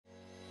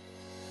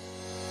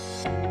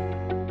All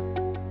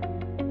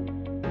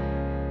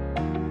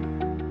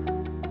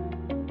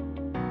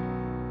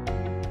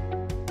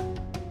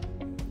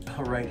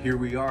right, here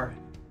we are,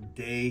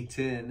 day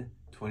 10,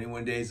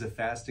 21 days of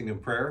fasting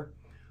and prayer.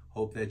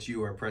 Hope that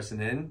you are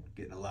pressing in,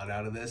 getting a lot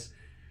out of this.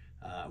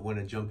 I want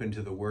to jump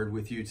into the word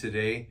with you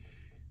today.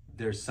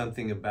 There's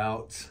something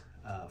about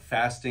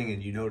fasting,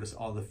 and you notice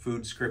all the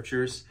food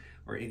scriptures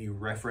or any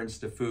reference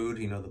to food.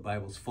 You know, the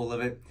Bible's full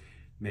of it.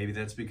 Maybe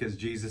that's because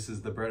Jesus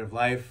is the bread of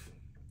life,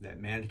 that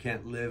man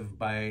can't live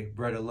by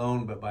bread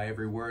alone, but by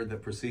every word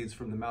that proceeds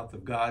from the mouth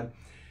of God.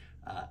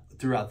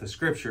 Throughout the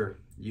scripture,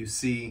 you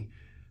see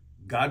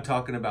God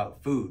talking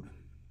about food,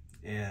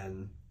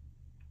 and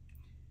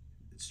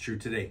it's true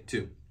today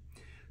too.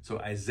 So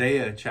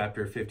Isaiah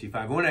chapter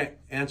 55, I want to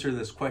answer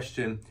this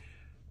question: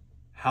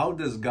 how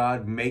does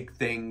God make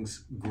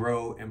things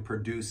grow and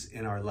produce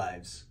in our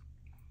lives?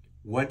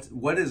 What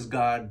does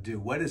God do?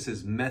 What is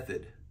his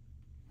method?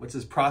 What's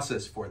his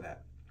process for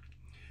that?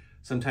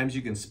 Sometimes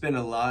you can spend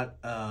a lot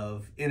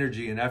of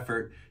energy and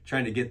effort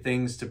trying to get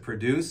things to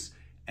produce,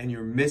 and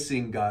you're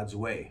missing God's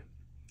way.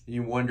 And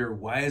you wonder,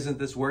 why isn't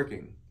this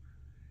working?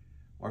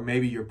 Or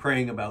maybe you're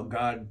praying about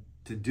God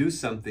to do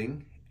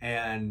something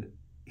and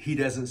he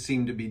doesn't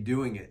seem to be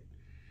doing it.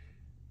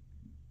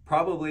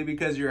 Probably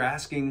because you're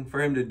asking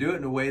for him to do it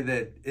in a way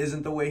that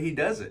isn't the way he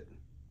does it.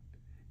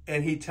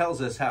 And he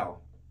tells us how.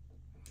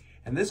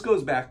 And this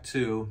goes back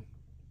to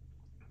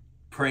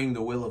praying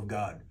the will of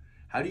God.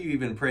 How do you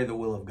even pray the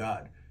will of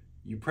God?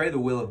 You pray the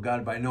will of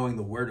God by knowing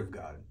the word of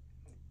God.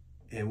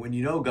 And when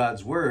you know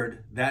God's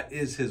word, that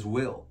is his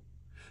will.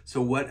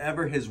 So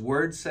whatever his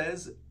word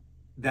says,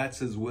 that's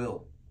his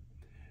will.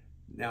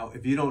 Now,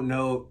 if you don't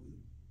know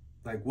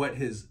like what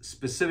his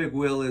specific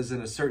will is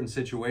in a certain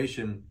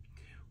situation,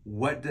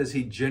 what does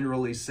he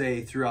generally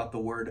say throughout the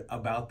word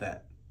about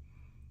that?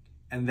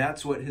 And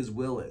that's what his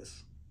will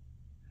is.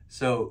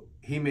 So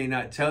he may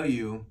not tell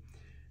you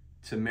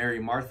to marry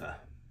Martha,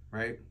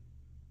 right?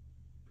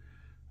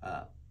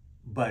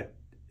 But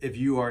if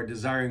you are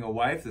desiring a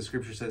wife, the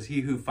scripture says,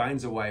 he who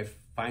finds a wife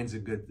finds a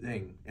good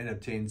thing and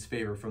obtains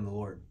favor from the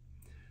Lord.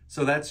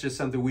 So that's just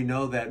something we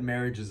know, that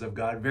marriage is of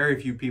God.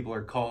 Very few people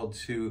are called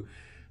to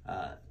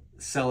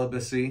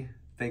celibacy.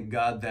 Thank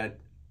God that,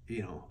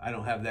 you know, I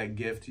don't have that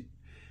gift.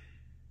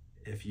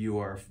 If you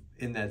are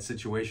in that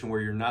situation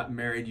where you're not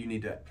married, you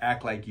need to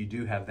act like you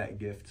do have that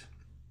gift,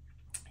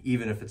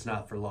 even if it's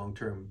not for long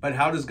term. But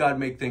how does God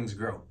make things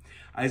grow?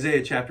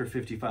 Isaiah chapter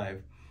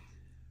 55,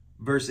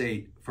 verse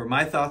 8, for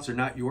my thoughts are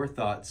not your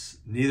thoughts,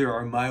 neither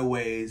are my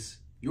ways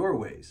your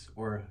ways,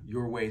 or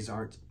your ways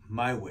aren't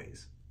my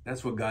ways.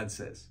 That's what God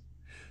says.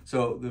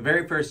 So the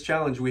very first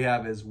challenge we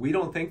have is we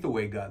don't think the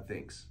way God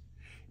thinks.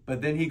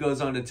 But then he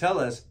goes on to tell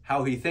us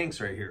how he thinks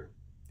right here.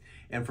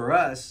 And for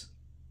us,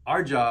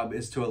 our job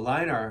is to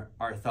align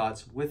our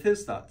thoughts with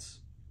his thoughts.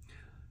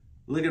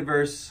 Look at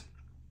verse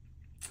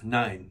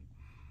 9.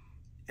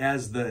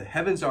 As the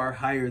heavens are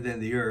higher than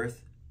the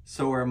earth,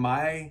 so are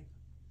my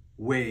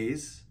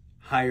ways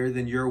higher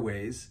than your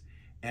ways,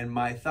 and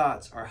my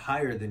thoughts are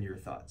higher than your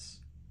thoughts.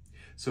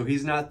 So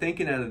he's not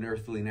thinking at an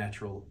earthly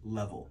natural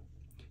level.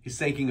 He's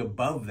thinking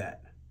above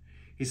that.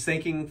 He's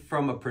thinking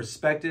from a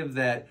perspective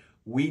that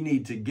we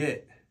need to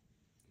get.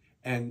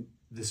 And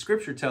the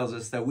scripture tells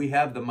us that we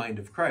have the mind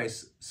of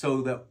Christ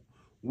so that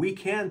we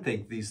can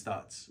think these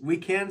thoughts. We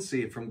can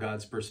see it from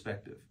God's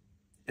perspective.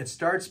 It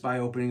starts by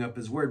opening up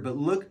his word. But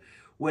look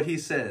what he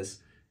says.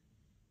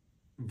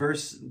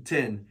 Verse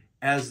 10,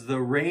 as the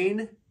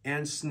rain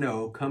and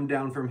snow come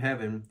down from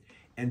heaven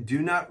and do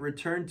not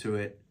return to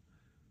it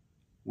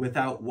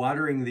without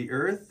watering the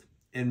earth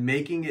and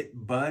making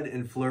it bud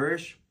and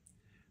flourish,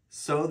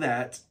 so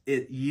that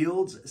it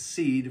yields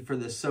seed for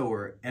the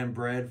sower and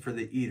bread for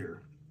the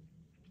eater.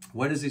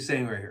 What is he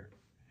saying right here?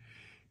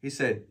 He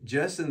said,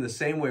 just in the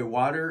same way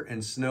water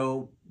and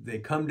snow, they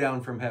come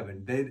down from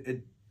heaven,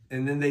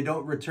 and then they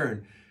don't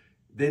return.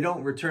 They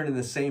don't return in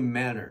the same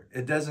manner.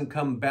 It doesn't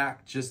come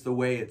back just the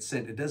way it's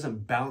sent. It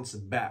doesn't bounce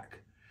back.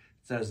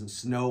 It doesn't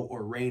snow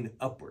or rain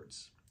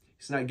upwards.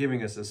 He's not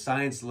giving us a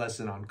science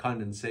lesson on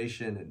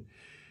condensation and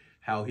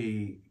how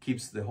he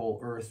keeps the whole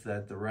earth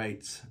at the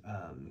right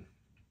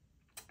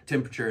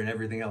temperature and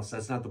everything else.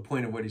 That's not the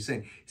point of what he's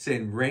saying. He's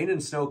saying rain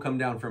and snow come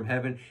down from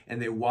heaven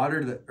and they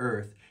water the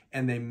earth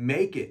and they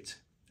make it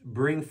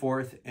bring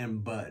forth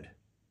and bud.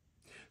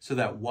 So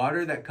that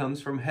water that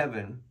comes from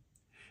heaven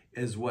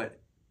is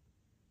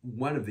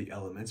one of the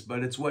elements,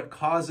 but it's what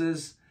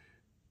causes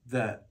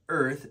the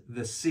earth,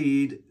 the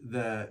seed,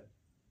 the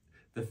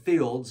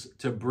fields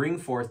to bring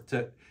forth,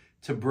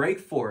 to break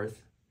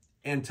forth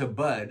and to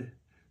bud,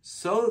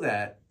 so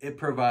that it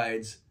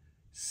provides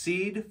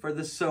seed for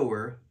the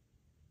sower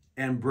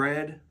and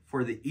bread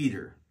for the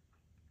eater.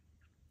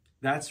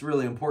 That's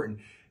really important.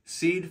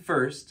 Seed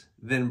first,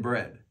 then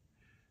bread.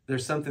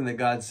 There's something that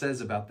God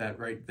says about that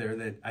right there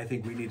that I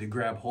think we need to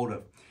grab hold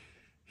of.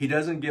 He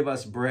doesn't give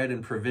us bread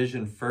and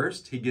provision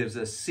first. He gives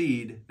us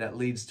seed that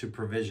leads to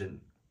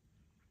provision.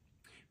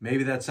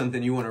 Maybe that's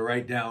something you want to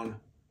write down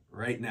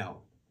right now.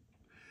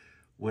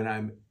 When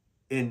I'm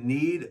in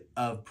need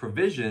of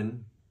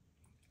provision,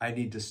 I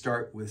need to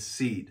start with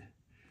seed.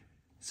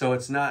 So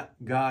it's not,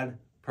 God,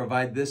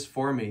 provide this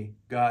for me.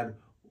 God,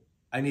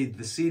 I need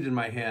the seed in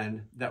my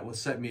hand that will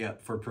set me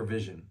up for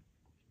provision.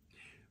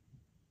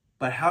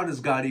 But how does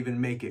God even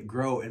make it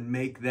grow and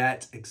make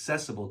that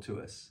accessible to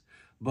us?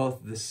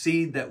 Both the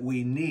seed that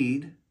we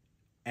need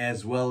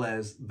as well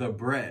as the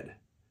bread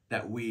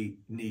that we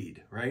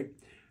need, right?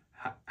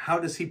 How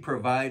does he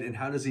provide and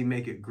how does he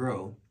make it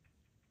grow?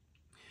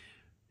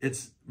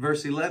 It's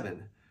verse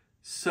 11.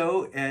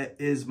 So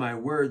is my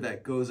word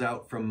that goes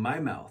out from my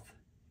mouth.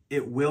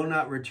 It will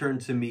not return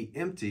to me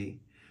empty,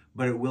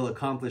 but it will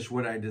accomplish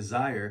what I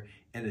desire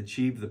and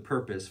achieve the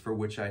purpose for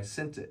which I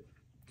sent it.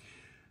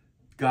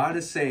 God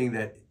is saying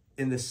that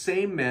in the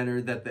same manner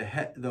that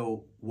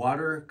the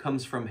water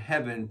comes from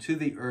heaven to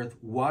the earth,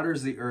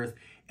 waters the earth,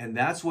 and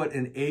that's what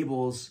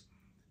enables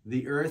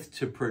the earth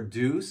to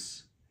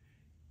produce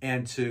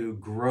and to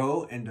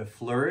grow and to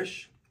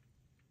flourish,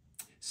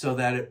 so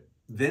that it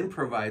then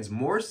provides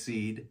more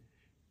seed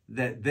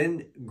that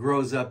then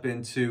grows up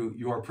into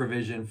your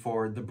provision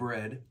for the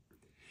bread.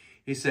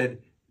 He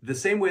said, the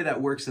same way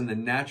that works in the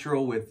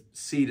natural with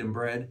seed and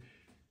bread,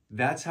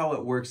 that's how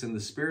it works in the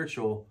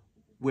spiritual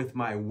with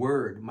my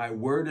word. My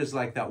word is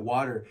like that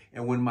water.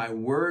 And when my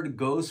word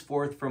goes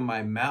forth from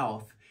my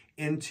mouth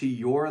into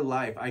your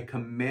life, I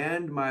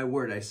command my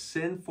word, I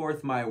send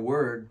forth my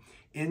word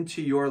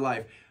into your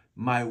life.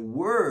 My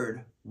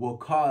word will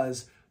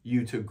cause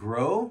you to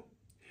grow,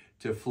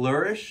 to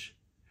flourish,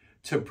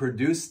 to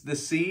produce the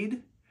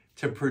seed,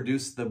 to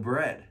produce the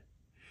bread.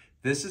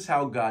 This is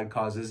how God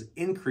causes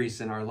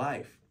increase in our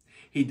life.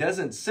 He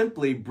doesn't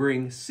simply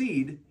bring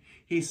seed.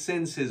 He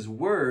sends his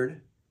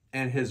word,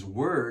 and his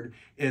word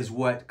is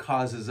what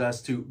causes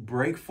us to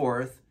break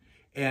forth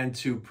and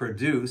to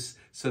produce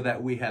so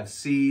that we have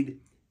seed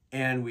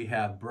and we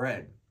have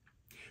bread.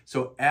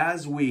 So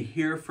as we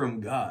hear from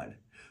God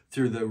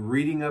through the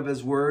reading of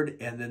his word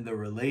and then the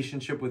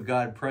relationship with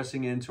God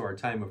pressing into our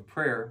time of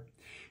prayer,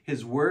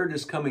 his word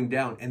is coming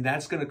down, and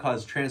that's going to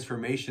cause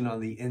transformation on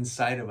the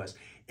inside of us.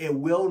 It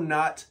will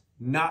not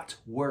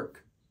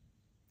work.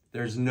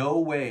 There's no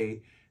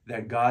way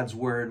that God's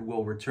word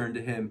will return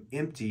to him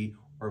empty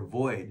or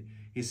void.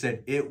 He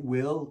said, it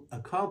will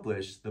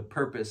accomplish the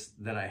purpose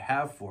that I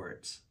have for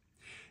it.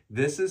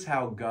 This is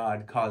how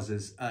God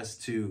causes us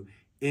to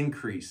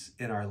increase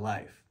in our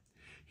life.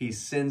 He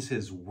sends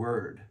his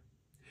word.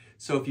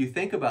 So if you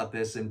think about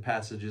this in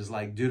passages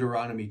like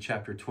Deuteronomy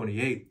chapter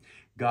 28,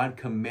 God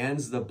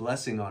commands the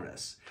blessing on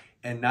us.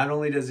 And not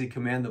only does he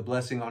command the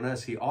blessing on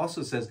us, he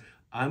also says,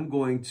 I'm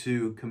going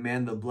to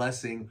command the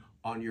blessing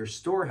on your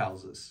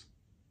storehouses.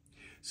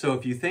 So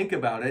if you think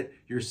about it,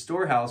 your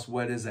storehouse,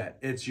 what is that?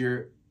 It's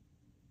your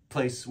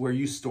place where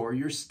you store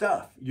your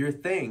stuff, your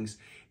things.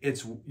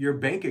 It's your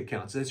bank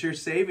accounts. It's your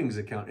savings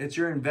account. It's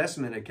your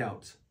investment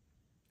account.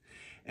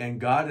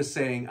 And God is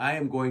saying, I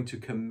am going to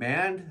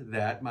command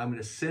that. I'm going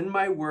to send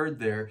my word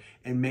there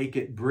and make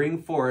it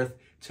bring forth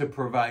to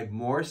provide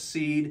more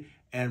seed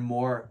and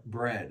more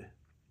bread.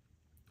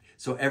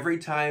 So every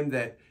time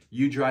that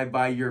you drive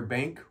by your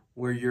bank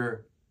where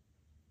your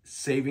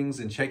savings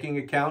and checking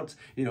account,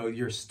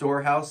 your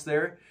storehouse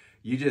there,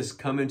 you just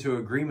come into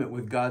agreement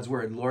with God's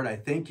word. Lord, I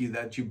thank you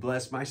that you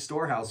bless my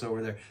storehouse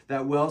over there.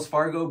 That Wells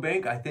Fargo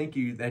bank, I thank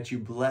you that you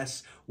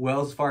bless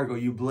Wells Fargo.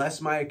 You bless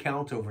my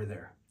account over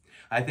there.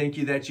 I thank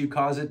you that you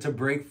cause it to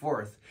break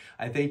forth.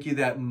 I thank you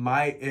that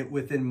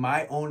within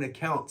my own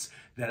accounts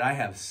that I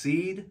have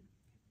seed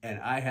and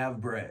I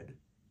have bread.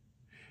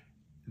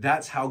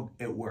 That's how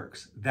it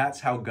works.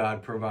 That's how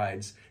God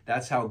provides.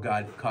 That's how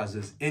God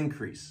causes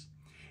increase.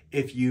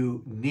 If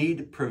you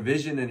need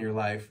provision in your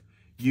life,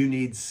 you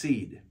need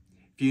seed.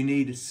 If you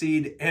need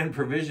seed and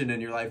provision in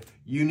your life,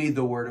 you need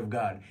the word of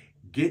God.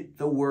 Get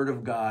the word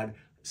of God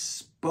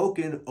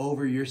spoken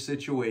over your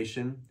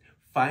situation.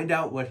 Find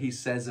out what he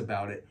says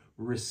about it.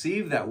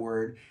 Receive that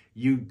word.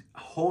 You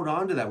hold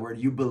on to that word.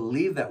 You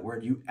believe that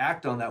word. You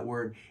act on that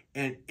word.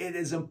 And it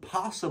is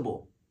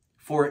impossible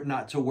for it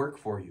not to work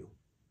for you.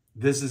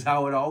 This is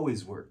how it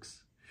always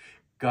works.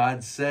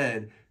 God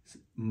said,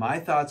 my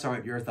thoughts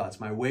aren't your thoughts.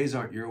 My ways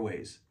aren't your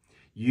ways.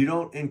 You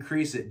don't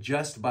increase it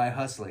just by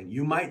hustling.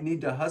 You might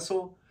need to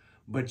hustle,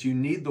 but you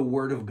need the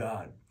word of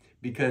God,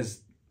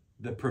 because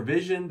the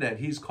provision that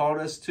he's called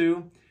us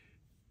to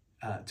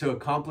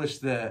accomplish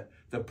the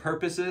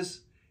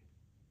purposes,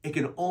 it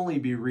can only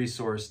be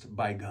resourced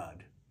by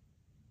God.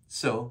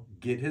 So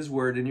get his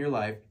word in your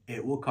life.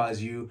 It will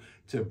cause you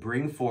to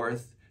bring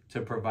forth,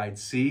 to provide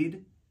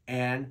seed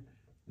and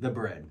the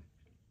bread.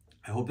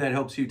 I hope that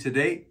helps you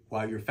today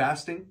while you're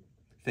fasting,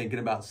 thinking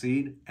about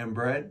seed and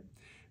bread,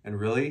 and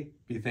really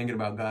be thinking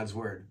about God's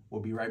word.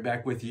 We'll be right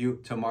back with you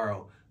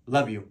tomorrow.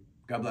 Love you.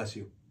 God bless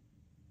you.